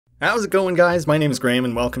How's it going, guys? My name is Graham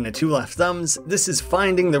and welcome to Two Left Thumbs. This is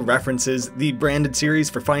Finding the References, the branded series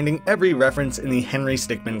for finding every reference in the Henry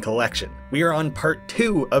Stickmin Collection. We are on part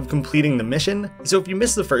 2 of completing the mission, so if you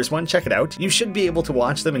missed the first one, check it out. You should be able to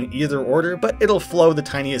watch them in either order, but it'll flow the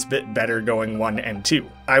tiniest bit better going 1 and 2.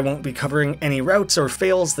 I won't be covering any routes or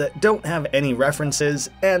fails that don't have any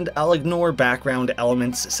references, and I'll ignore background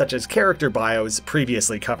elements such as character bios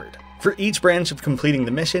previously covered. For each branch of completing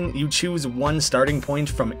the mission, you choose one starting point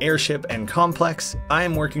from airship and complex. I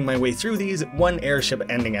am working my way through these, one airship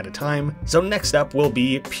ending at a time, so next up will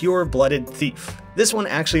be Pure-Blooded Thief. This one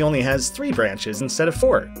actually only has 3 branches instead of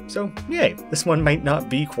 4, so yay, this one might not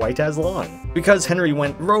be quite as long. Because Henry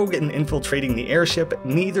went rogue in infiltrating the airship,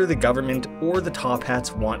 neither the government or the Top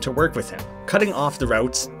Hats want to work with him, cutting off the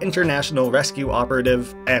routes, International Rescue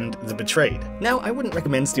Operative, and the Betrayed. Now, I wouldn't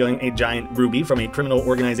recommend stealing a giant ruby from a criminal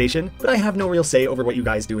organization, but I have no real say over what you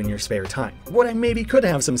guys do in your spare time. What I maybe could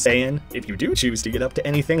have some say in, if you do choose to get up to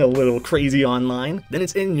anything a little crazy online, then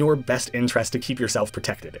it's in your best interest to keep yourself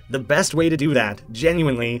protected. The best way to do that,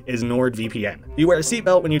 genuinely, is NordVPN. You wear a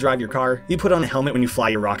seatbelt when you drive your car, you put on a helmet when you fly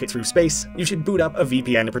your rocket through space, you should boot up a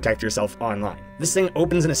VPN to protect yourself online. This thing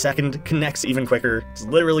opens in a second, connects even quicker, it's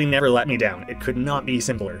literally never let me down, it could not be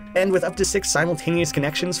simpler. And with up to 6 simultaneous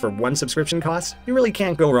connections for 1 subscription cost, you really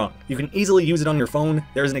can't go wrong. You can easily use it on your phone,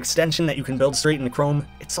 there's an extension that you can build straight into Chrome,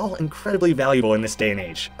 it's all incredibly valuable in this day and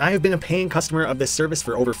age. I have been a paying customer of this service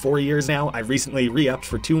for over 4 years now, I've recently re-upped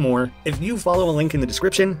for 2 more. If you follow a link in the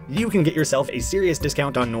description, you can get yourself a serious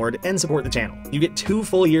discount on Nord and support the channel. You get 2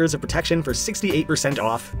 full years of protection for 68%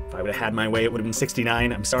 off. If I would have had my way, it would have been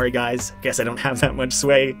 69. I'm sorry guys, guess I don't have that much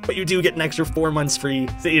sway, but you do get an extra 4 months free,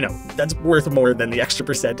 so you know, that's worth more than the extra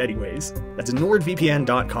percent anyways. That's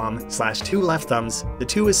nordvpn.com/2leftthumbs. The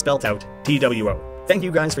 2 is spelt out TWO. Thank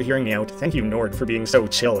you guys for hearing me out. Thank you, Nord, for being so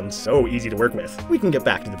chill and so easy to work with. We can get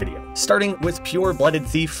back to the video. Starting with Pure-Blooded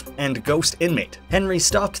Thief and Ghost Inmate. Henry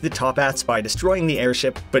stopped the Top Hats by destroying the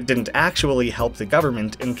airship, but didn't actually help the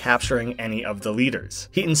government in capturing any of the leaders.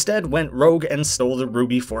 He instead went rogue and stole the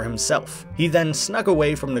ruby for himself. He then snuck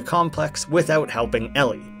away from the complex without helping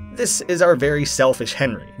Ellie. This is our very selfish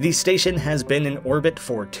Henry. The station has been in orbit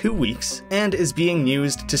for 2 weeks and is being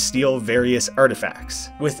used to steal various artifacts,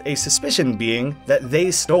 with a suspicion being that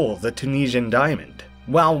they stole the Tunisian diamond.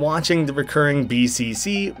 While watching the recurring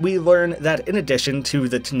BCC, we learn that in addition to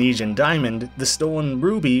the Tunisian diamond, the stolen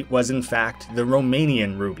ruby was in fact the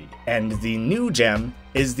Romanian ruby, and the new gem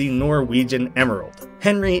is the Norwegian emerald.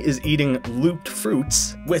 Henry is eating looped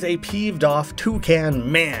fruits with a peeved off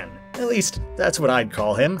toucan man. At least, that's what I'd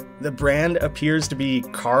call him. The brand appears to be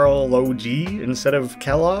Carl OG instead of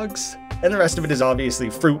Kellogg's, and the rest of it is obviously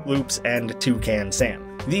Fruit Loops and Toucan Sam.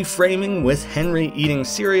 The framing with Henry eating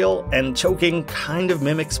cereal and choking kind of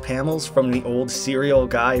mimics panels from the old Cereal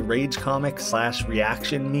Guy rage comic /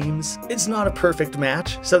 reaction memes. It's not a perfect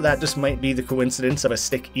match, so that just might be the coincidence of a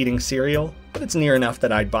stick eating cereal, but it's near enough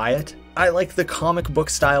that I'd buy it. I like the comic book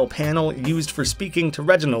style panel used for speaking to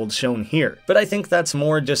Reginald shown here, but I think that's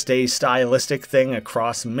more just a stylistic thing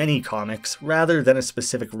across many comics rather than a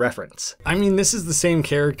specific reference. I mean, this is the same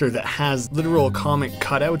character that has literal comic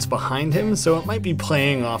cutouts behind him, so it might be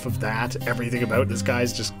playing off of that. Everything about this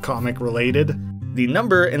guy's just comic related. The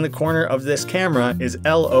number in the corner of this camera is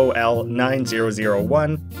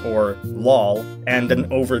LOL9001, or LOL, and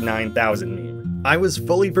an over 9,000 meme. I was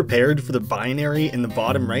fully prepared for the binary in the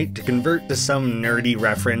bottom right to convert to some nerdy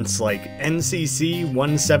reference like NCC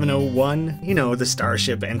 1701, you know, the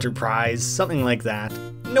Starship Enterprise, something like that.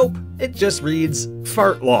 Nope, it just reads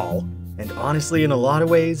fart lol. And honestly, in a lot of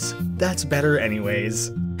ways, that's better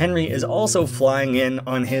anyways. Henry is also flying in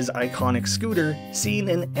on his iconic scooter, seen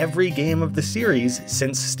in every game of the series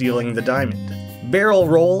since stealing the diamond. Barrel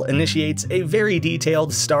Roll initiates a very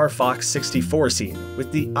detailed Star Fox 64 scene,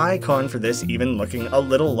 with the icon for this even looking a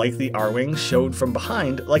little like the R-Wing showed from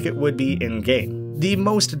behind like it would be in-game. The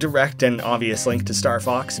most direct and obvious link to Star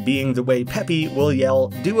Fox being the way Peppy will yell,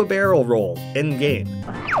 "Do a barrel roll," in-game.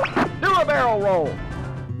 Do a barrel roll!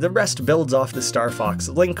 The rest builds off the Star Fox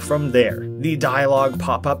link from there. The dialogue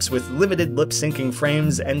pop-ups with limited lip-syncing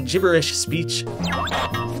frames and gibberish speech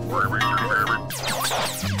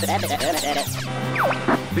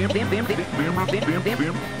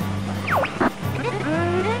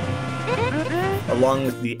along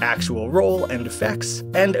with the actual roll and effects,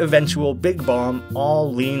 and eventual Big Bomb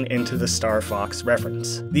all lean into the Star Fox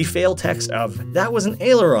reference. The fail text of "that was an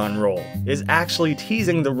aileron roll" is actually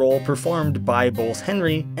teasing the roll performed by both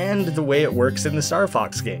Henry and the way it works in the Star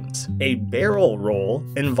Fox games. A barrel roll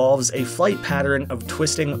involves a flight pattern of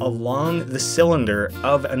twisting along the cylinder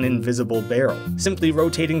of an invisible barrel. Simply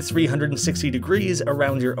rotating 360 degrees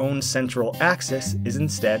around your own central axis is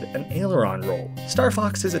instead an aileron roll. Star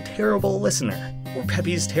Fox is a terrible listener. Or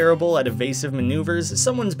Peppy's terrible at evasive maneuvers,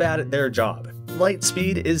 someone's bad at their job. Light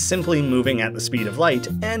speed is simply moving at the speed of light,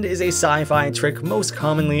 and is a sci-fi trick most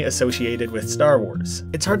commonly associated with Star Wars.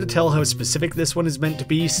 It's hard to tell how specific this one is meant to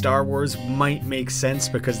be. Star Wars might make sense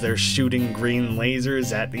because they're shooting green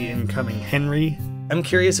lasers at the incoming Henry. I'm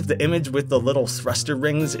curious if the image with the little thruster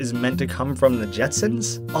rings is meant to come from the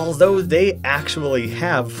Jetsons, although they actually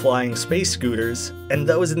have flying space scooters, and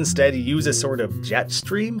those instead use a sort of jet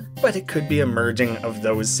stream, but it could be a merging of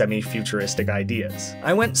those semi-futuristic ideas.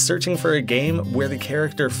 I went searching for a game where the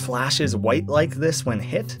character flashes white like this when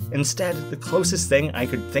hit. Instead, the closest thing I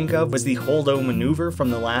could think of was the Holdo maneuver from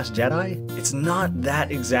The Last Jedi. It's not that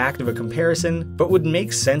exact of a comparison, but would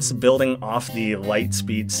make sense building off the light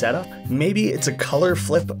speed setup. Maybe it's a color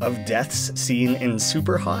flip of deaths seen in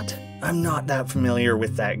Superhot? I'm not that familiar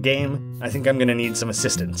with that game. I think I'm gonna need some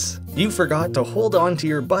assistance. You forgot to hold on to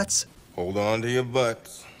your butts. Hold on to your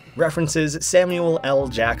butts. References Samuel L.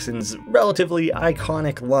 Jackson's relatively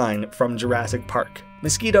iconic line from Jurassic Park.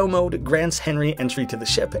 Mosquito mode grants Henry entry to the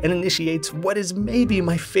ship and initiates what is maybe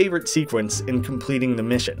my favorite sequence in completing the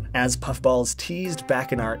mission. As Puffballs teased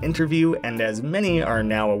back in our interview, and as many are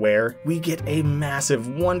now aware, we get a massive,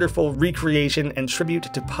 wonderful recreation and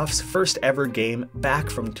tribute to Puff's first ever game back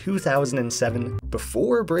from 2007,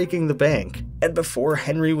 before breaking the bank. And before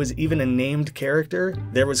Henry was even a named character,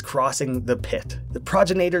 there was Crossing the Pit, the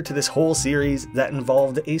progenitor to this whole series that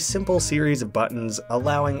involved a simple series of buttons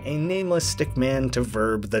allowing a nameless stickman to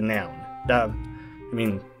verb the noun.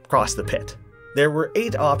 Cross the pit. There were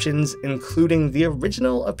 8 options, including the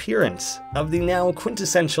original appearance of the now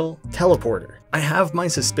quintessential teleporter. I have my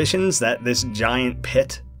suspicions that this giant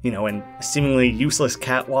pit, and a seemingly useless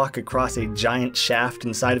catwalk across a giant shaft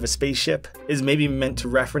inside of a spaceship, is maybe meant to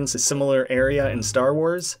reference a similar area in Star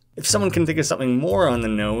Wars. If someone can think of something more on the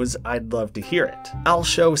nose, I'd love to hear it. I'll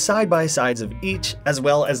show side-by-sides of each, as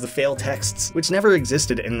well as the fail texts, which never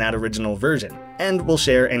existed in that original version, and we'll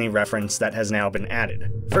share any reference that has now been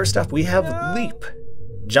added. First up, we have Leap.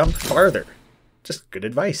 Jump farther. Just good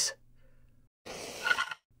advice.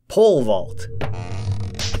 Pole vault.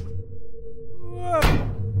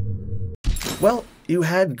 Well, you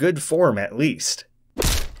had good form at least.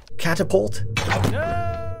 Catapult.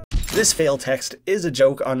 This fail text is a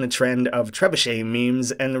joke on the trend of trebuchet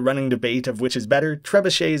memes and the running debate of which is better,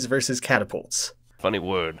 trebuchets versus catapults. Funny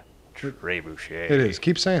word. Trebuchet. It is.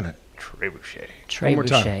 Keep saying it. Trebuchet. One more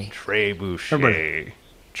time. Trebuchet. Trebuchet. Everybody.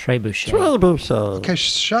 Trebuchet. Trebuchet. Okay,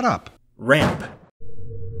 shut up. Ramp.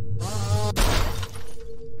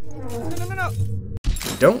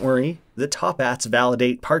 Don't worry, the top hats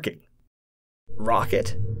validate parking.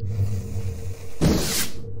 Rocket.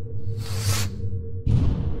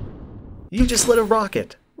 You just lit a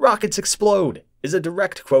rocket. Rockets explode is a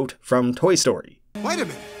direct quote from Toy Story. Wait a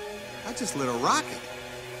minute. I just lit a rocket.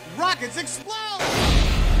 Rockets explode!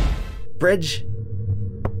 Bridge.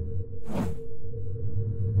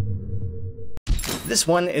 This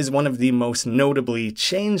one is one of the most notably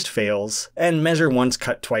changed fails, and measure once,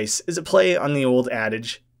 cut twice is a play on the old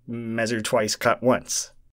adage, measure twice, cut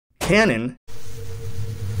once. Cannon.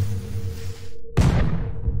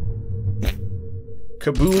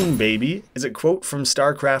 Kaboom, baby, is a quote from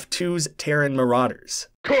StarCraft 2's Terran Marauders.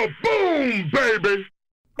 Kaboom, baby!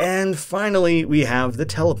 And finally, we have the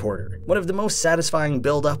teleporter, one of the most satisfying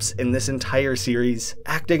build-ups in this entire series,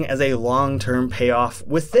 acting as a long-term payoff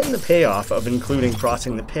within the payoff of including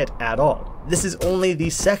Crossing the Pit at all. This is only the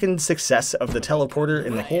second success of the teleporter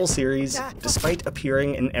in the whole series, despite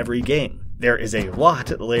appearing in every game. There is a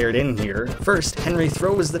lot layered in here. First, Henry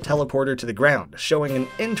throws the teleporter to the ground, showing an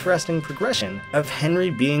interesting progression of Henry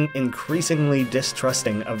being increasingly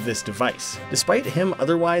distrusting of this device. Despite him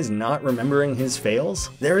otherwise not remembering his fails,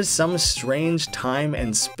 there is some strange time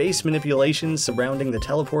and space manipulation surrounding the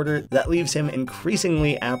teleporter that leaves him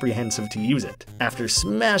increasingly apprehensive to use it. After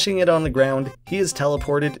smashing it on the ground, he is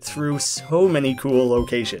teleported through so many cool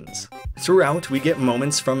locations. Throughout, we get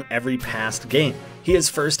moments from every past game. He is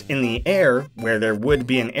first in the air, where there would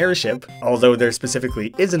be an airship, although there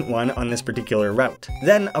specifically isn't one on this particular route.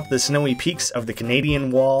 Then up the snowy peaks of the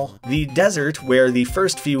Canadian Wall, the desert where the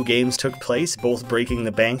first few games took place, both breaking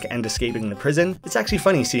the bank and escaping the prison. It's actually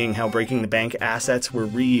funny seeing how breaking the bank assets were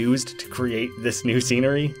reused to create this new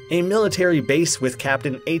scenery. A military base with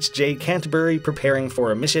Captain H.J. Canterbury preparing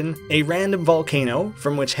for a mission, a random volcano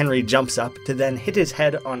from which Henry jumps up to then hit his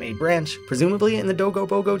head on a branch, presumably in the Dogo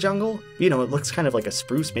Bogo jungle. You know, it looks kind of like a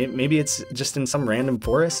spruce, maybe it's just in some random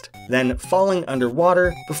forest. Then falling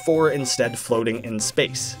underwater before instead floating in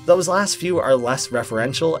space. Those last few are less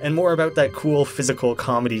referential and more about that cool physical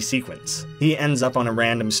comedy sequence. He ends up on a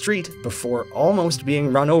random street before almost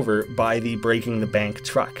being run over by the breaking the bank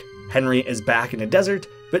truck. Henry is back in a desert,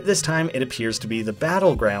 but this time it appears to be the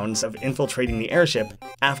battlegrounds of infiltrating the airship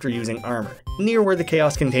after using armor, near where the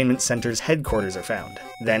Chaos Containment Center's headquarters are found.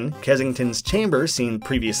 Then, Kensington's chamber seen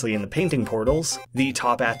previously in the painting portals, the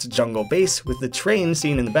Topat's jungle base with the train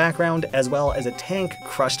seen in the background, as well as a tank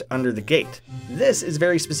crushed under the gate. This is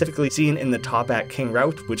very specifically seen in the Topat King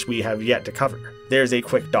route, which we have yet to cover. There's a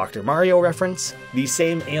quick Dr. Mario reference, the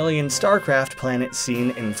same alien StarCraft planet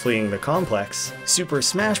seen in Fleeing the Complex, Super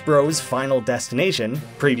Smash Bros. Final Destination,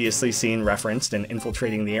 previously seen referenced in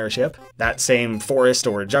Infiltrating the Airship, that same forest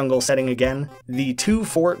or jungle setting again, the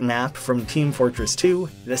 2-fort map from Team Fortress 2,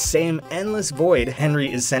 the same endless void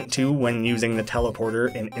Henry is sent to when using the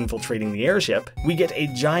teleporter in Infiltrating the Airship. We get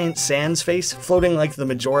a giant sans face floating like the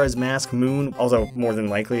Majora's Mask moon, although more than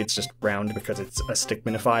likely it's just round because it's a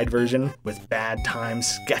Stickminified version, with bad times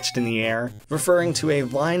sketched in the air, referring to a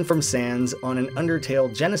line from Sans on an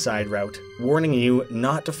Undertale genocide route, warning you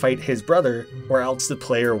not to fight his brother or else the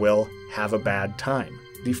player will have a bad time.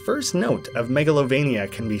 The first note of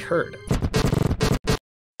Megalovania can be heard.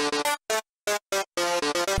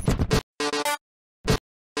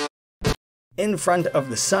 In front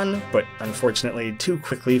of the sun, but unfortunately too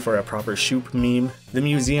quickly for a proper Shoop meme, the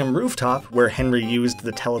museum rooftop where Henry used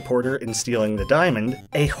the teleporter in stealing the diamond,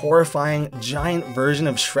 a horrifying giant version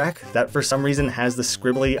of Shrek that for some reason has the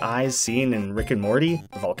scribbly eyes seen in Rick and Morty,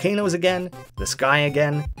 the volcanoes again, the sky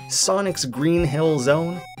again, Sonic's Green Hill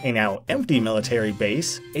Zone, a now empty military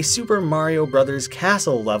base, a Super Mario Bros.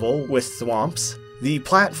 Castle level with thwomps, the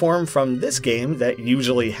platform from this game that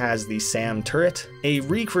usually has the Sam turret, a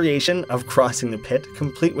recreation of Crossing the Pit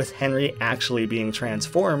complete with Henry actually being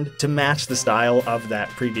transformed to match the style of that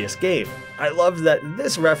previous game. I love that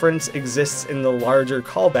this reference exists in the larger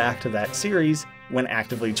callback to that series when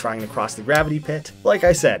actively trying to cross the gravity pit. Like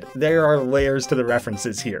I said, there are layers to the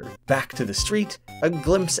references here. Back to the street, a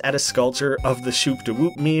glimpse at a sculpture of the Shoop de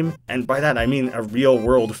Whoop meme, and by that I mean a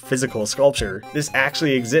real-world physical sculpture. This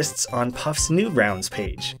actually exists on Puff's Newgrounds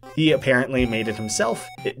page. He apparently made it himself,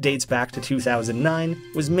 it dates back to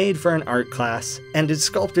 2009, was made for an art class, and is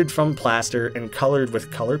sculpted from plaster and colored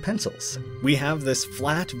with color pencils. We have this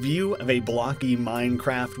flat view of a blocky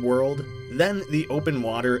Minecraft world, then the open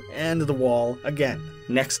water and the wall again.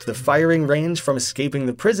 Next, the firing range from Escaping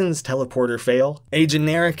the Prison's teleporter fail, a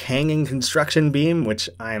generic hanging construction beam, which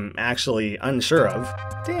I'm actually unsure of.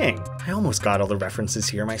 Dang, I almost got all the references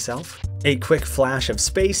here myself. A quick flash of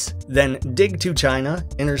space, then Dig to China,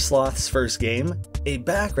 Inner Sloth's first game, a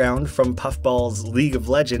background from Puffball's League of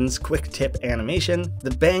Legends quick tip animation,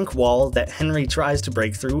 the bank wall that Henry tries to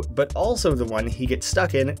break through, but also the one he gets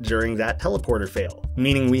stuck in during that teleporter fail.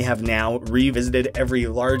 Meaning we have now revisited every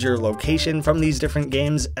larger location from these different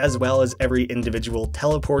games, as well as every individual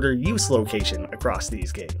teleporter use location across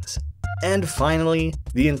these games. And finally,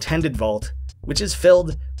 the intended vault, which is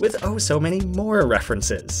filled with oh so many more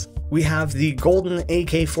references. We have the golden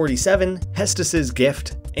AK-47, Hestus's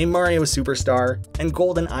gift, a Mario Superstar, and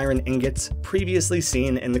golden iron ingots previously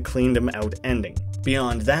seen in the Cleaned 'em Out ending.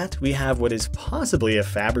 Beyond that, we have what is possibly a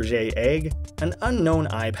Fabergé egg, an unknown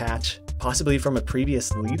eye patch, possibly from a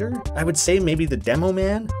previous leader? I would say maybe the Demo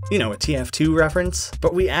Man? You know, a TF2 reference.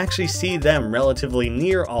 But we actually see them relatively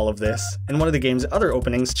near all of this in one of the game's other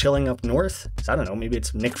openings chilling up north. So I don't know, maybe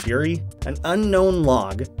it's Nick Fury? An unknown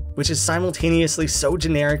log, which is simultaneously so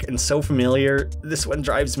generic and so familiar, this one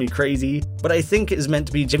drives me crazy, but I think is meant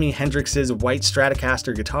to be Jimi Hendrix's white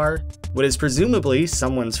Stratocaster guitar, what is presumably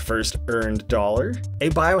someone's first earned dollar, a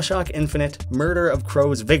Bioshock Infinite Murder of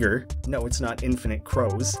Crow's Vigor, no it's not Infinite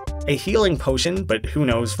Crows, a healing potion, but who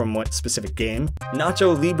knows from what specific game,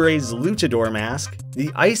 Nacho Libre's Luchador mask,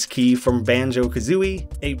 the ice key from Banjo-Kazooie,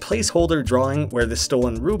 a placeholder drawing where the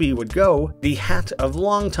stolen ruby would go, the hat of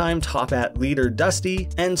longtime Topat leader Dusty,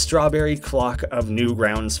 and Strawberry Clock of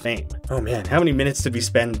Newgrounds fame. Oh man, how many minutes did we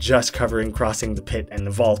spend just covering Crossing the Pit and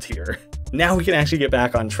the vault here? Now we can actually get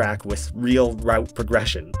back on track with real route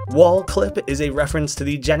progression. Wall clip is a reference to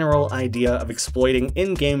the general idea of exploiting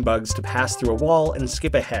in-game bugs to pass through a wall and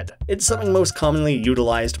skip ahead. It's something most commonly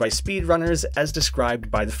utilized by speedrunners as described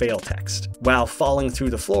by the fail text. While falling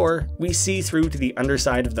through the floor, we see through to the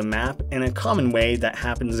underside of the map in a common way that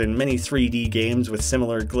happens in many 3D games with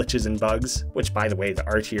similar glitches and bugs, which by the way the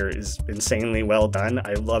art here is insanely well done.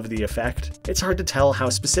 I love the effect. It's hard to tell how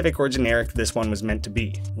specific or generic this one was meant to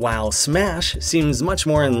be. While Smash seems much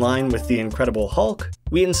more in line with the Incredible Hulk,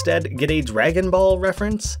 we instead get a Dragon Ball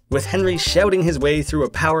reference, with Henry shouting his way through a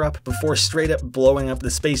power-up before straight up blowing up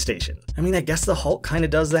the space station. I mean, I guess the Hulk kinda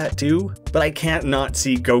does that too, but I can't not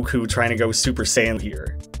see Goku trying to go Super Saiyan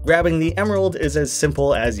here. Grabbing the emerald is as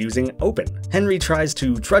simple as using open. Henry tries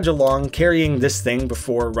to trudge along carrying this thing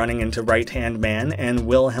before running into Right Hand Man and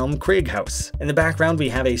Wilhelm Krieghaus. In the background we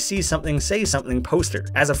have a See Something Say Something poster.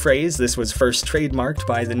 As a phrase, this was first trademarked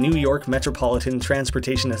by the New York Metropolitan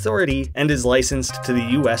Transportation Authority and is licensed to the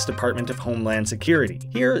US Department of Homeland Security.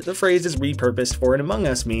 Here, the phrase is repurposed for an Among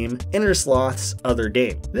Us meme, Inner Sloth's other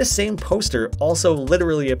game. This same poster also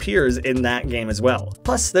literally appears in that game as well.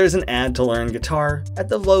 Plus, there's an ad to learn guitar at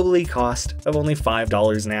the lowly cost of only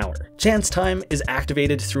 $5 an hour. Chance Time is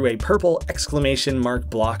activated through a purple exclamation mark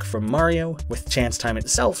block from Mario, with Chance Time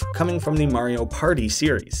itself coming from the Mario Party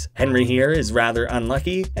series. Henry here is rather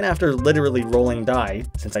unlucky, and after literally rolling die,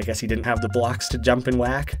 since I guess he didn't have the blocks to jump and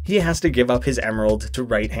whack, he has to give up his emerald to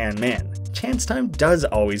Right Hand Man. Chance Time does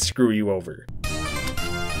always screw you over.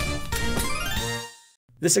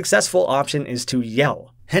 The successful option is to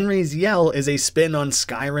yell. Henry's yell is a spin on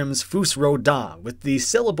Skyrim's Fus Ro Da, with the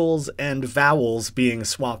syllables and vowels being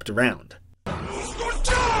swapped around.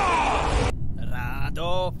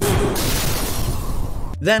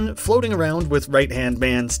 Then, floating around with Right Hand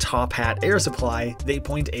Man's top hat air supply, they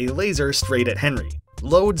point a laser straight at Henry.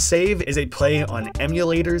 Load Save is a play on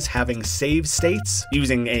emulators having save states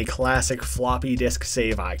using a classic floppy disk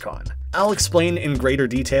save icon. I'll explain in greater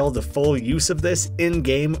detail the full use of this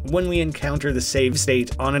in-game when we encounter the save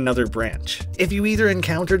state on another branch. If you either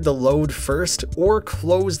encountered the load first or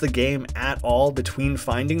close the game at all between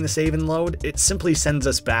finding the save and load, it simply sends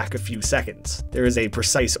us back a few seconds. There is a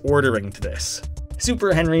precise ordering to this.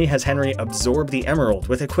 Super Henry has Henry absorb the emerald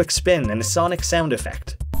with a quick spin and a sonic sound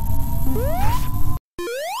effect.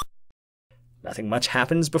 Nothing much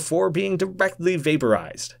happens before being directly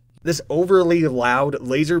vaporized. This overly loud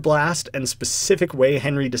laser blast and specific way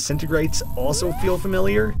Henry disintegrates also feel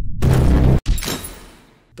familiar,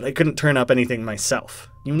 but I couldn't turn up anything myself.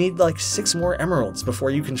 You need like 6 more emeralds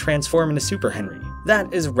before you can transform into Super Henry.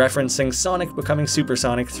 That is referencing Sonic becoming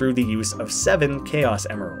supersonic through the use of 7 Chaos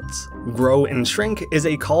Emeralds. Grow and Shrink is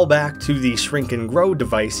a callback to the Shrink and Grow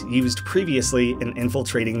device used previously in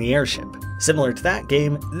infiltrating the airship. Similar to that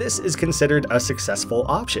game, this is considered a successful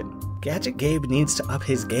option. Gadget Gabe needs to up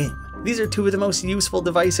his game. These are 2 of the most useful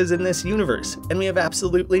devices in this universe, and we have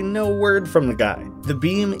absolutely no word from the guy. The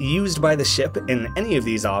beam used by the ship in any of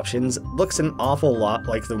these options looks an awful lot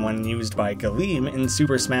like the one used by Galeem in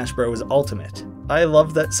Super Smash Bros. Ultimate. I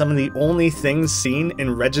love that some of the only things seen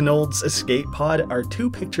in Reginald's escape pod are 2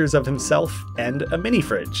 pictures of himself and a mini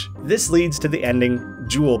fridge. This leads to the ending,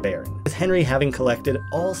 Jewel Baron, with Henry having collected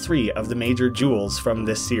all 3 of the major jewels from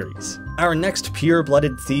this series. Our next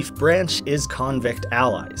pure-blooded thief branch is Convict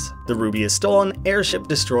Allies. The ruby is stolen, airship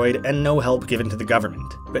destroyed, and no help given to the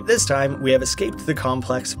government. But this time, we have escaped the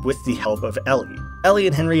complex with the help of Ellie. Ellie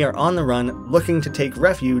and Henry are on the run, looking to take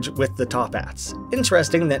refuge with the Top Hats.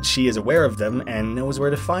 Interesting that she is aware of them and knows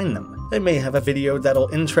where to find them. I may have a video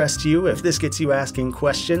that'll interest you if this gets you asking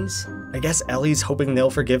questions. I guess Ellie's hoping they'll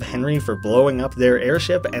forgive Henry for blowing up their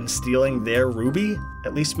airship and stealing their ruby?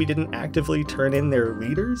 At least we didn't actively turn in their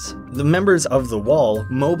leaders? The members of the Wall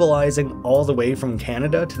mobilizing all the way from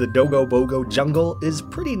Canada to the Dogo Bogo jungle is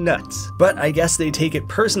pretty nuts. But I guess they take it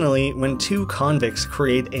personally when 2 convicts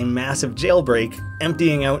create a massive jailbreak,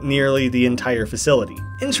 emptying out nearly the entire facility.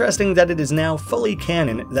 Interesting that it is now fully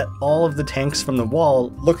canon that all of the tanks from the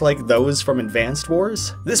Wall look like those from Advanced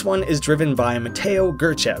Wars. This one is driven by Mateo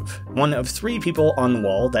Gurchev, one of 3 people on the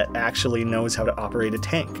Wall that actually knows how to operate a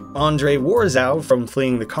tank. Andre Warzow from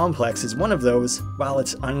Fleeing the Complex is one of those, while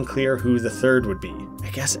it's unclear who the 3rd would be. I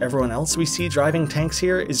guess everyone else we see driving tanks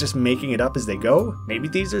here is just making it up as they go? Maybe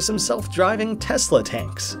these are some self-driving Tesla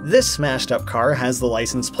tanks. This smashed up car has the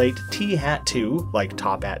license plate T-Hat 2, like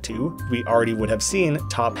Top Hat 2. We already would have seen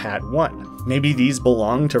Top Hat 1. Maybe these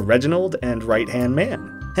belong to Reginald and Right-Hand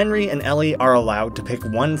Man. Henry and Ellie are allowed to pick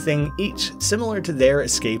one thing each, similar to their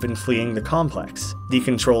escape in fleeing the complex. The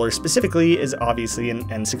controller specifically is obviously an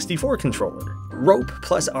N64 controller. Rope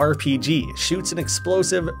plus RPG shoots an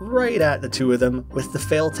explosive right at the two of them with the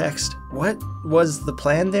fail text, "What was the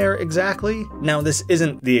plan there exactly?" Now this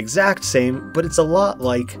isn't the exact same, but it's a lot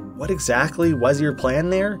like, "What exactly was your plan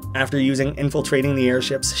there?" after using infiltrating the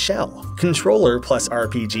airship's shell. Controller plus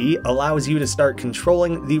RPG allows you to start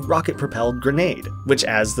controlling the rocket-propelled grenade, which,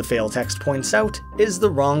 as the fail text points out, is the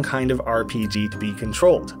wrong kind of RPG to be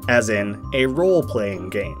controlled, as in a role-playing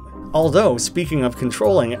game. Although, speaking of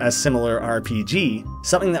controlling a similar RPG,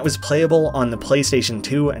 something that was playable on the PlayStation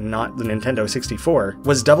 2 and not the Nintendo 64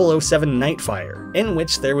 was 007 Nightfire, in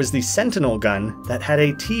which there was the Sentinel gun that had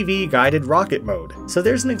a TV-guided rocket mode. So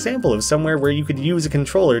there's an example of somewhere where you could use a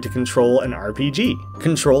controller to control an RPG.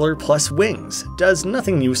 Controller plus Wings does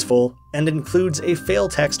nothing useful and includes a fail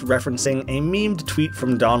text referencing a memed tweet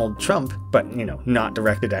from Donald Trump, but, not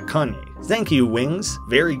directed at Kanye. Thank you, Wings.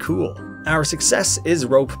 Very cool. Our success is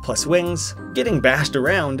Rope plus Wings, getting bashed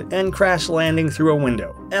around, and crash landing through a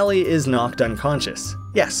window. Ellie is knocked unconscious.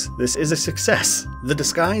 Yes, this is a success. The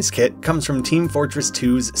disguise kit comes from Team Fortress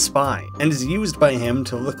 2's Spy, and is used by him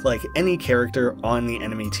to look like any character on the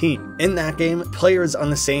enemy team. In that game, players on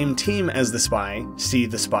the same team as the Spy see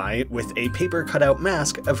the Spy with a paper cutout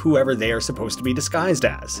mask of whoever they are supposed to be disguised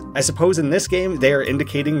as. I suppose in this game they are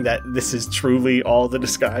indicating that this is truly all the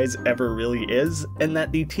disguise ever really is, and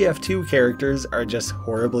that the TF2 characters are just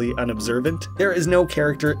horribly unobservant. There is no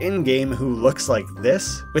character in-game who looks like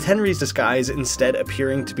this, with Henry's disguise instead appearing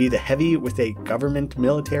to be the heavy with a government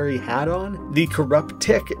military hat on. The corrupt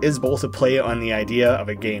tick is both a play on the idea of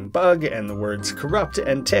a game bug and the words corrupt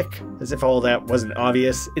and tick. As if all that wasn't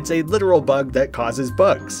obvious, it's a literal bug that causes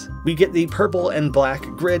bugs. We get the purple and black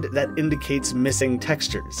grid that indicates missing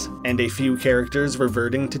textures, and a few characters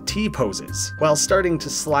reverting to T-poses, while starting to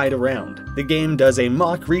slide around. The game does a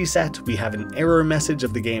mock reset, we have an error message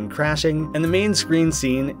of the game crashing, and the main screen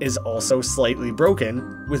scene is also slightly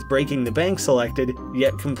broken, with breaking the bank selected,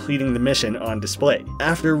 yet completing the mission on display.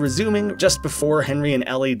 After resuming just before Henry and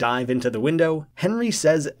Ellie dive into the window, Henry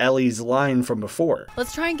says Ellie's line from before.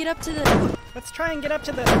 Let's try and get up to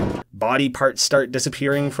the... Body parts start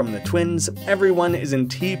disappearing from the twins, everyone is in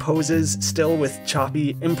T-poses, still with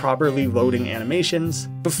choppy, improperly loading animations,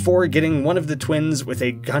 before getting one of the twins with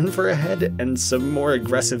a gun for a head and some more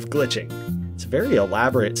aggressive glitching. It's a very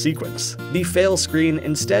elaborate sequence. The fail screen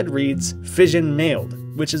instead reads, "Fission mailed,"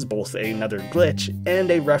 which is both another glitch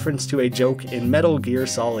and a reference to a joke in Metal Gear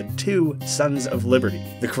Solid 2: Sons of Liberty.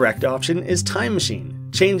 The correct option is Time Machine,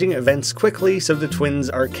 changing events quickly so the twins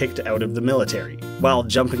are kicked out of the military. While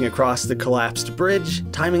jumping across the collapsed bridge,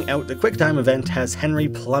 timing out the QuickTime event has Henry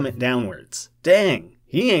plummet downwards. Dang,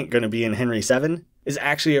 he ain't gonna be in Henry 7, is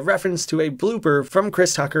actually a reference to a blooper from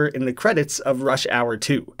Chris Tucker in the credits of Rush Hour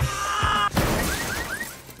 2.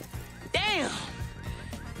 Damn!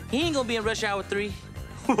 He ain't gonna be in Rush Hour 3.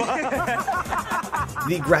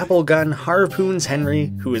 The grapple gun harpoons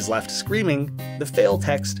Henry, who is left screaming. The fail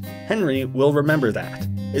text, "Henry will remember that,"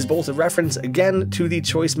 is both a reference again to the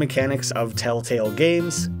choice mechanics of Telltale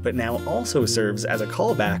games, but now also serves as a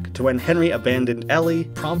callback to when Henry abandoned Ellie,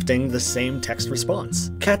 prompting the same text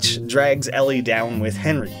response. Ketch drags Ellie down with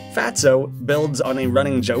Henry. Fatso builds on a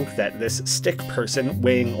running joke that this stick person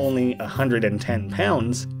weighing only 110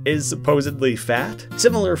 pounds is supposedly fat.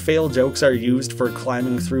 Similar fail jokes are used for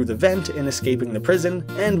climbing through the vent in escaping the prison,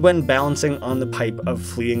 and when balancing on the pipe of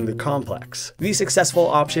fleeing the complex. The successful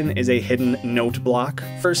option is a hidden note block,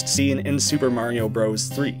 first seen in Super Mario Bros.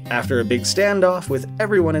 3. After a big standoff with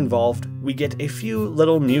everyone involved, we get a few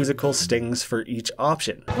little musical stings for each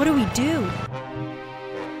option. What do we do?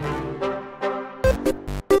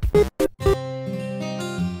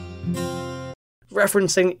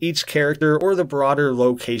 Referencing each character or the broader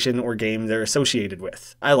location or game they're associated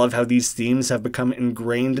with. I love how these themes have become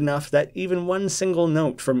ingrained enough that even one single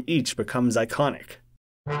note from each becomes iconic.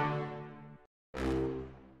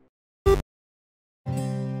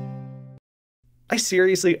 I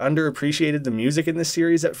seriously underappreciated the music in this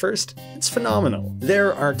series at first. It's phenomenal.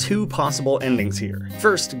 There are two possible endings here.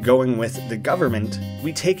 First, going with the government,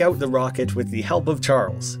 we take out the rocket with the help of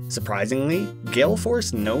Charles. Surprisingly, Gale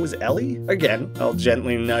Force knows Ellie? Again, I'll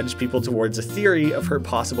gently nudge people towards a theory of her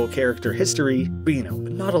possible character history, but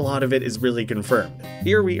not a lot of it is really confirmed.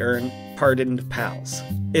 Here we earn hardened pals.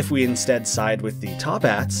 If we instead side with the Top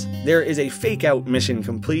Hats, there is a fake-out mission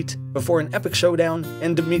complete before an epic showdown,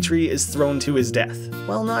 and Dmitri is thrown to his death.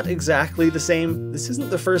 While not exactly the same, this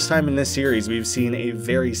isn't the first time in this series we've seen a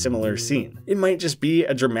very similar scene. It might just be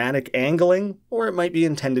a dramatic angling, or it might be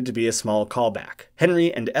intended to be a small callback.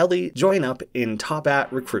 Henry and Ellie join up in Top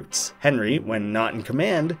Hat Recruits. Henry, when not in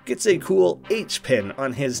command, gets a cool H pin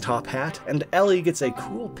on his top hat, and Ellie gets a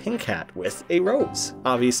cool pink hat with a rose,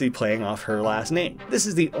 obviously playing off her last name. This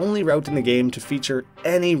is the only route in the game to feature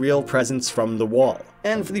any real presence from the wall.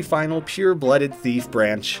 And for the final pure-blooded thief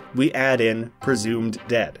branch, we add in Presumed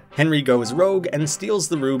Dead. Henry goes rogue and steals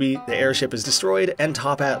the ruby, the airship is destroyed, and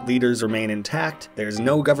Top Hat leaders remain intact. There's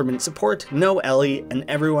no government support, no Ellie, and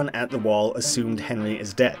everyone at the wall assumed Henry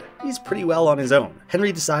is dead. He's pretty well on his own.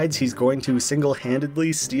 Henry decides he's going to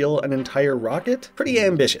single-handedly steal an entire rocket? Pretty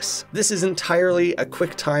ambitious. This is entirely a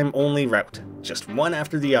quick-time only route, just one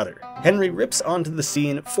after the other. Henry rips onto the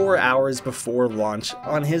scene 4 hours before launch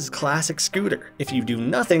on his classic scooter. If you do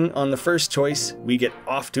nothing on the first choice, we get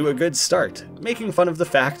off to a good start, making fun of the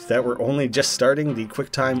fact that we're only just starting the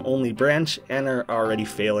QuickTime only branch and are already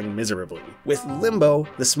failing miserably. With Limbo,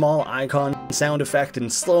 the small icon, sound effect,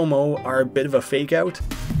 and slow-mo are a bit of a fake-out,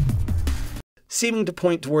 seeming to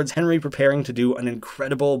point towards Henry preparing to do an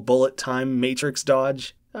incredible bullet time matrix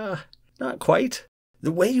dodge. Not quite.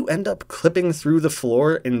 The way you end up clipping through the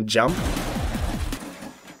floor and jump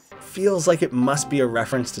feels like it must be a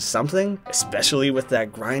reference to something, especially with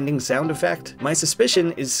that grinding sound effect. My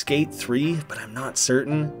suspicion is Skate 3, but I'm not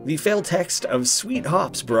certain. The fail text of "Sweet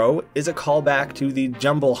Hops, Bro" is a callback to the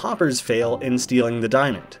Jumble Hoppers fail in stealing the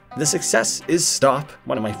diamond. The success is Stop,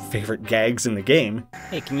 one of my favorite gags in the game.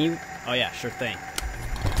 Hey, can you... Oh yeah, sure thing.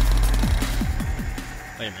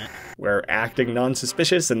 Wait a minute. Where acting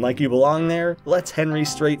non-suspicious and like you belong there lets Henry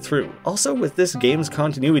straight through. Also, with this game's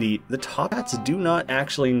continuity, the Top Hats do not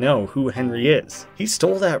actually know who Henry is. He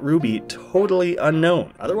stole that ruby totally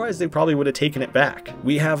unknown, otherwise they probably would have taken it back.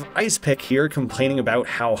 We have Ice Pick here complaining about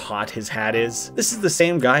how hot his hat is. This is the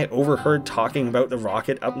same guy overheard talking about the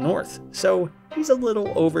rocket up north, so he's a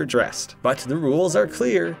little overdressed. But the rules are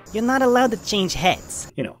clear. You're not allowed to change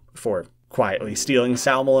heads. You know, before quietly stealing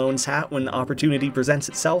Sal Malone's hat when opportunity presents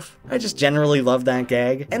itself. I just generally love that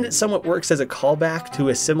gag, and it somewhat works as a callback to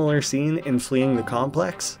a similar scene in Fleeing the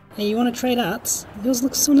Complex. Hey, you want to trade hats? Yours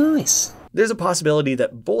looks so nice. There's a possibility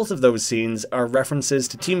that both of those scenes are references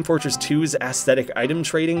to Team Fortress 2's aesthetic item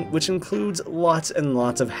trading, which includes lots and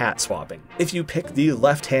lots of hat swapping. If you pick the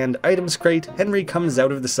left-hand items crate, Henry comes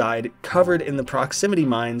out of the side covered in the proximity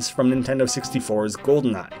mines from Nintendo 64's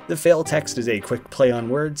GoldenEye. The fail text is a quick play on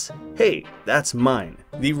words. Hey, that's mine.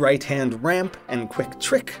 The right-hand ramp and quick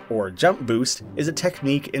trick, or jump boost, is a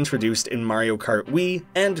technique introduced in Mario Kart Wii,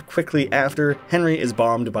 and quickly after, Henry is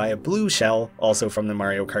bombed by a blue shell, also from the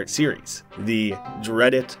Mario Kart series. The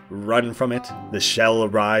 "dread it, run from it, the shell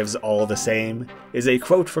arrives all the same" is a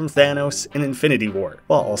quote from Thanos in Infinity War,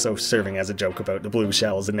 while also serving as a joke about the blue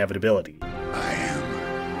shell's inevitability. I am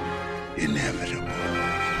inevitable.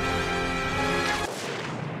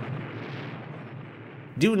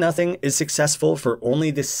 Do Nothing is successful for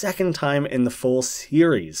only the second time in the full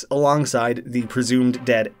series, alongside the Presumed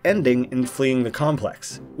Dead ending in Fleeing the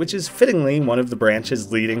Complex, which is fittingly one of the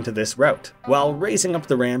branches leading to this route. While racing up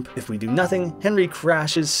the ramp, if we do nothing, Henry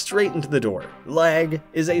crashes straight into the door. Lag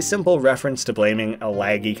is a simple reference to blaming a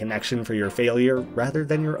laggy connection for your failure rather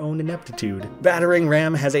than your own ineptitude. Battering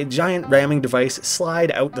Ram has a giant ramming device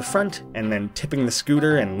slide out the front and then tipping the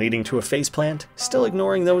scooter and leading to a faceplant. Still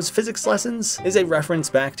ignoring those physics lessons is a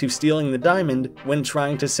reference back to stealing the diamond when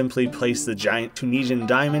trying to simply place the giant Tunisian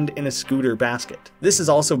diamond in a scooter basket. This is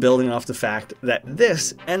also building off the fact that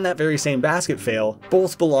this and that very same basket fail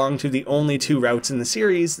both belong to the only two routes in the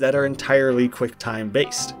series that are entirely QuickTime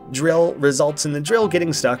based. Drill results in the drill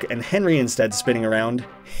getting stuck and Henry instead spinning around.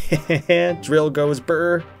 Drill goes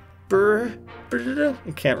brr, brr, brr.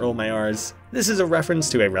 I can't roll my R's. This is a reference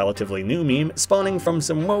to a relatively new meme spawning from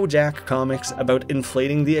some Wojak comics about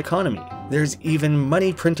inflating the economy. There's even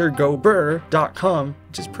moneyprintergobrr.com,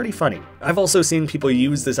 which is pretty funny. I've also seen people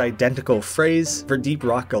use this identical phrase for Deep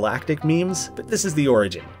Rock Galactic memes, but this is the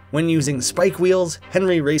origin. When using spike wheels,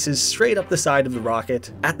 Henry races straight up the side of the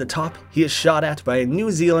rocket. At the top, he is shot at by a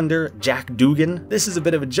New Zealander, Jack Dugan. This is a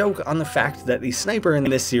bit of a joke on the fact that the sniper in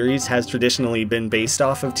this series has traditionally been based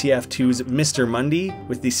off of TF2's Mr. Mundy,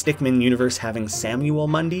 with the Stickmin universe having Samuel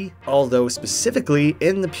Mundy, although specifically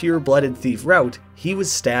in the pure-blooded thief route, he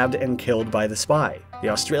was stabbed and killed by the spy. The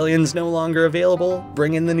Australian's no longer available,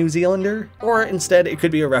 bring in the New Zealander? Or instead, it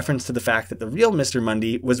could be a reference to the fact that the real Mr.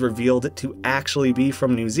 Mundy was revealed to actually be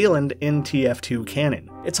from New Zealand in TF2 canon.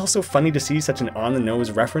 It's also funny to see such an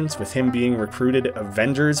on-the-nose reference with him being recruited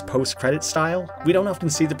Avengers post-credit style. We don't often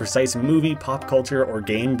see the precise movie, pop culture, or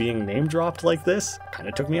game being name-dropped like this.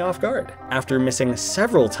 Kinda took me off guard. After missing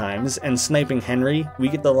several times and sniping Henry, we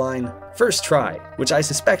get the line, "First try," which I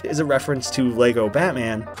suspect is a reference to Lego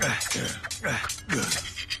Batman.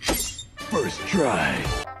 First try.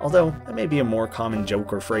 Although, that may be a more common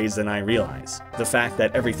joke or phrase than I realize. The fact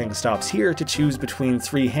that everything stops here to choose between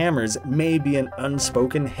 3 hammers may be an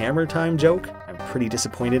unspoken hammer time joke. I'm pretty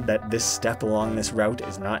disappointed that this step along this route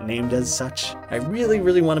is not named as such. I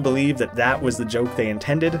really want to believe that that was the joke they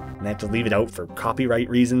intended, and they had to leave it out for copyright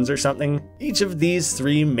reasons or something. Each of these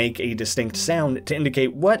 3 make a distinct sound to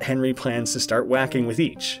indicate what Henry plans to start whacking with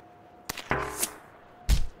each.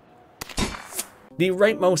 The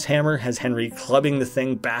rightmost hammer has Henry clubbing the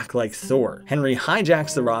thing back like Thor. Henry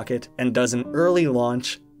hijacks the rocket and does an early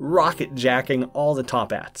launch, rocket jacking all the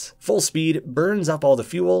top hats. Full speed burns up all the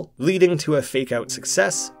fuel, leading to a fake out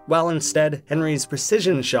success, while instead Henry's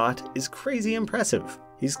precision shot is crazy impressive.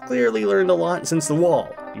 He's clearly learned a lot since the wall,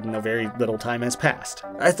 even though very little time has passed.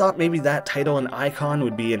 I thought maybe that title and icon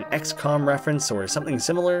would be an XCOM reference or something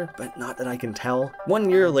similar, but not that I can tell.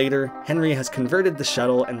 1 year later, Henry has converted the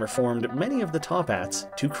shuttle and reformed many of the top hats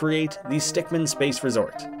to create the Stickmin Space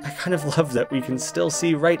Resort. I kind of love that we can still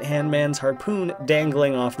see right-hand man's harpoon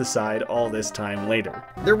dangling off the side all this time later.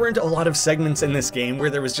 There weren't a lot of segments in this game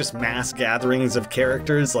where there was just mass gatherings of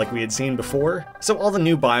characters like we had seen before, so all the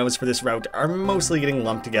new bios for this route are mostly getting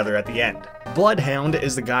lumped together at the end. Bloodhound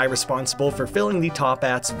is the guy responsible for filling the top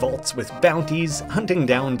hat's vaults with bounties, hunting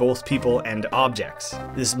down both people and objects.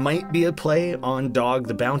 This might be a play on Dog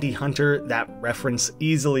the Bounty Hunter. That reference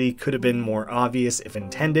easily could have been more obvious if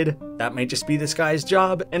intended. That might just be this guy's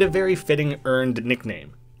job, and a very fitting earned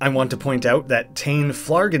nickname. I want to point out that Tane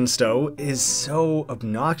Flargenstow is so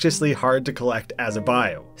obnoxiously hard to collect as a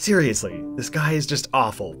bio. Seriously, this guy is just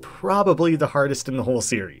awful, probably the hardest in the whole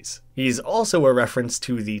series. He's also a reference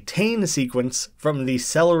to the Tane sequence from the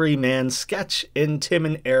Celery Man sketch in Tim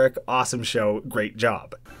and Eric Awesome Show Great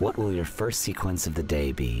Job. What will your first sequence of the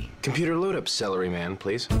day be? Computer load up Celery Man,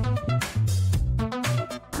 please.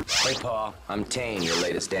 Hey, Paul. I'm Tane, your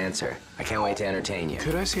latest dancer. I can't wait to entertain you.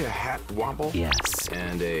 Could I see a hat wobble? Yes.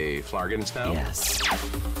 And a flargon snow? Yes.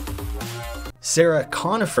 Sarah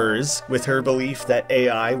Conifers, with her belief that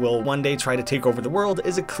AI will one day try to take over the world,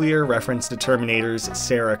 is a clear reference to Terminator's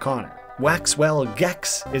Sarah Connor. Waxwell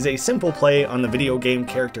Gex is a simple play on the video game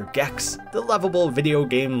character Gex, the lovable video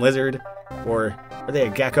game lizard. Or are they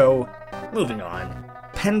a gecko? Moving on.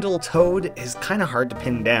 Pendle Toad is kinda hard to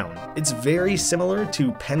pin down. It's very similar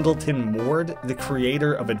to Pendleton Ward, the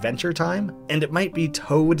creator of Adventure Time, and it might be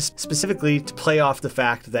Toad specifically to play off the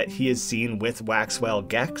fact that he is seen with Waxwell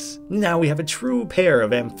Gex. Now we have a true pair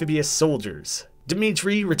of amphibious soldiers.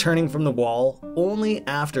 Dimitri, returning from the wall only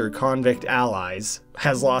after convict allies,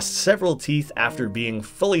 has lost several teeth after being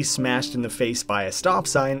fully smashed in the face by a stop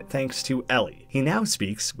sign thanks to Ellie. He now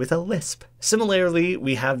speaks with a lisp. Similarly,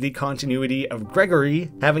 we have the continuity of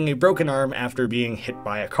Gregory having a broken arm after being hit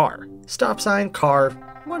by a car. Stop sign, car,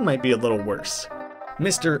 one might be a little worse.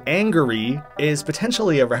 Mr. Angery is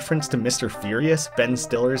potentially a reference to Mr. Furious, Ben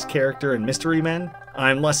Stiller's character in Mystery Men.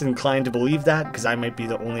 I'm less inclined to believe that because I might be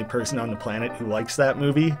the only person on the planet who likes that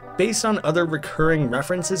movie. Based on other recurring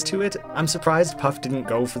references to it, I'm surprised Puff didn't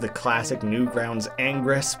go for the classic Newgrounds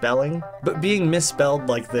Angra spelling, but being misspelled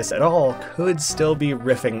like this at all could still be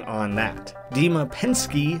riffing on that. Dima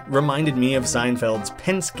Pensky reminded me of Seinfeld's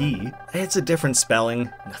Pensky. It's a different spelling,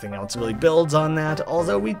 nothing else really builds on that,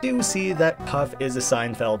 although we do see that Puff is a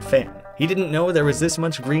Seinfeld fan. He didn't know there was this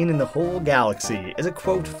much green in the whole galaxy, is a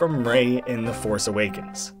quote from Rey in The Force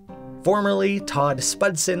Awakens. Formerly Todd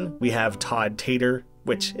Spudson, we have Todd Tater,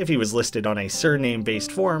 which, if he was listed on a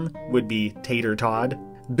surname-based form, would be Tater Todd.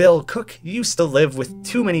 Bill Cook used to live with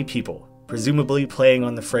too many people, presumably playing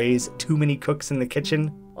on the phrase, too many cooks in the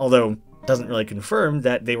kitchen, although doesn't really confirm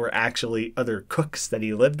that they were actually other cooks that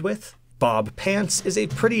he lived with. Bob Pants is a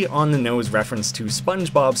pretty on-the-nose reference to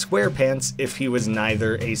SpongeBob SquarePants if he was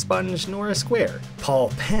neither a sponge nor a square.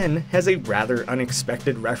 Paul Penn has a rather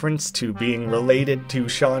unexpected reference to being related to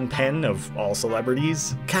Sean Penn of all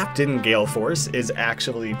celebrities. Captain Gale Force is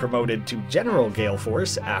actually promoted to General Gale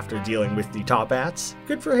Force after dealing with the Top Hats.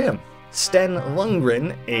 Good for him. Sten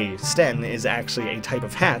Lundgren, a Sten is actually a type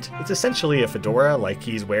of hat. It's essentially a fedora like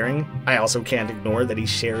he's wearing. I also can't ignore that he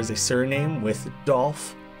shares a surname with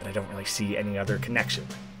Dolph. but I don't really see any other connection.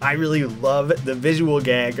 I really love the visual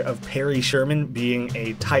gag of Perry Sherman being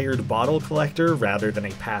a tired bottle collector rather than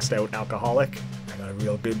a passed out alcoholic. I got a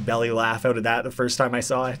real good belly laugh out of that the first time I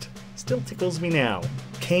saw it. Still tickles me now.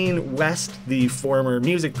 Kanye West, the former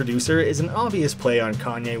music producer, is an obvious play on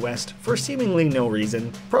Kanye West for seemingly no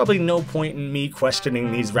reason. Probably no point in me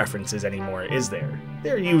questioning these references anymore, is there?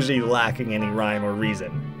 They're usually lacking any rhyme or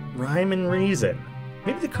reason. Rhyme and reason.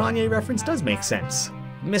 Maybe the Kanye reference does make sense.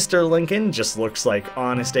 Mr. Lincoln just looks like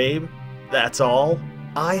Honest Abe. That's all.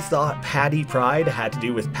 I thought Patty Pride had to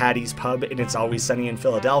do with Patty's Pub in It's Always Sunny in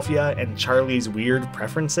Philadelphia and Charlie's weird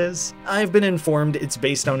preferences. I've been informed it's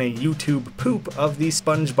based on a YouTube poop of the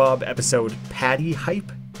SpongeBob episode Patty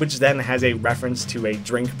Hype, which then has a reference to a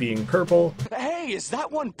drink being purple. Hey, is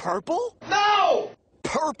that one purple? No!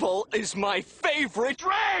 Purple is my favorite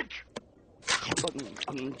drink!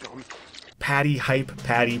 Patty Hype,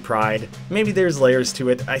 Patty Pride. Maybe there's layers to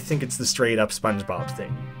it. I think it's the straight up SpongeBob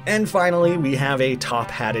thing. And finally, we have a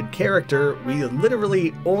top-hatted character we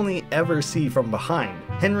literally only ever see from behind.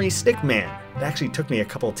 Henry Stickmin. It actually took me a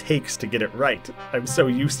couple takes to get it right. I'm so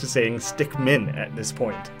used to saying Stickmin at this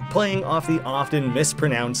point. Playing off the often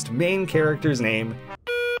mispronounced main character's name.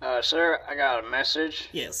 Sir, I got a message.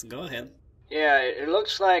 Yes, go ahead. Yeah, it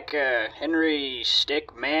looks like Henry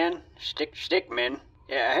Stickmin.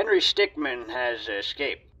 Yeah, Henry Stickmin has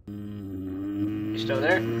escaped. You still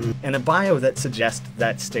there? And a bio that suggests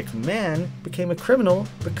that Stickman became a criminal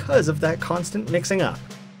because of that constant mixing up.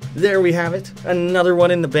 There we have it, another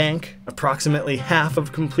one in the bank, approximately half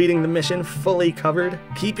of completing the mission fully covered.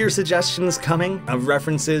 Keep your suggestions coming of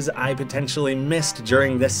references I potentially missed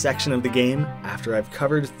during this section of the game. After I've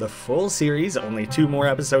covered the full series, only 2 more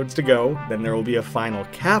episodes to go, then there will be a final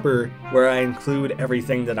capper where I include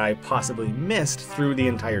everything that I possibly missed through the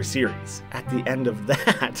entire series. At the end of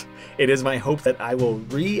that, it is my hope that I will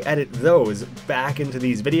re-edit those back into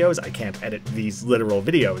these videos. I can't edit these literal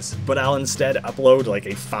videos, but I'll instead upload like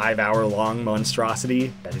a 5-hour-long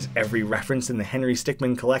monstrosity that is every reference in the Henry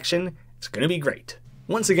Stickmin Collection. It's gonna be great.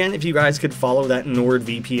 Once again, if you guys could follow that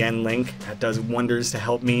NordVPN link, that does wonders to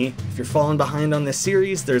help me. If you're falling behind on this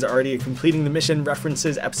series, there's already a Completing the Mission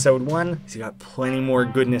References Episode 1, so you got plenty more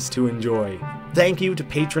goodness to enjoy. Thank you to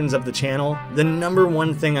patrons of the channel. The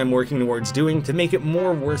 #1 thing I'm working towards doing to make it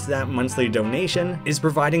more worth that monthly donation is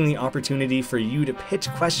providing the opportunity for you to pitch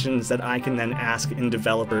questions that I can then ask in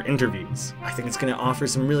developer interviews. I think it's going to offer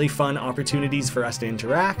some really fun opportunities for us to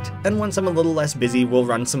interact, and once I'm a little less busy, we'll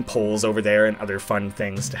run some polls over there and other fun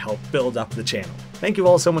things to help build up the channel. Thank you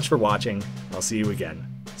all so much for watching. I'll see you again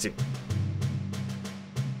soon.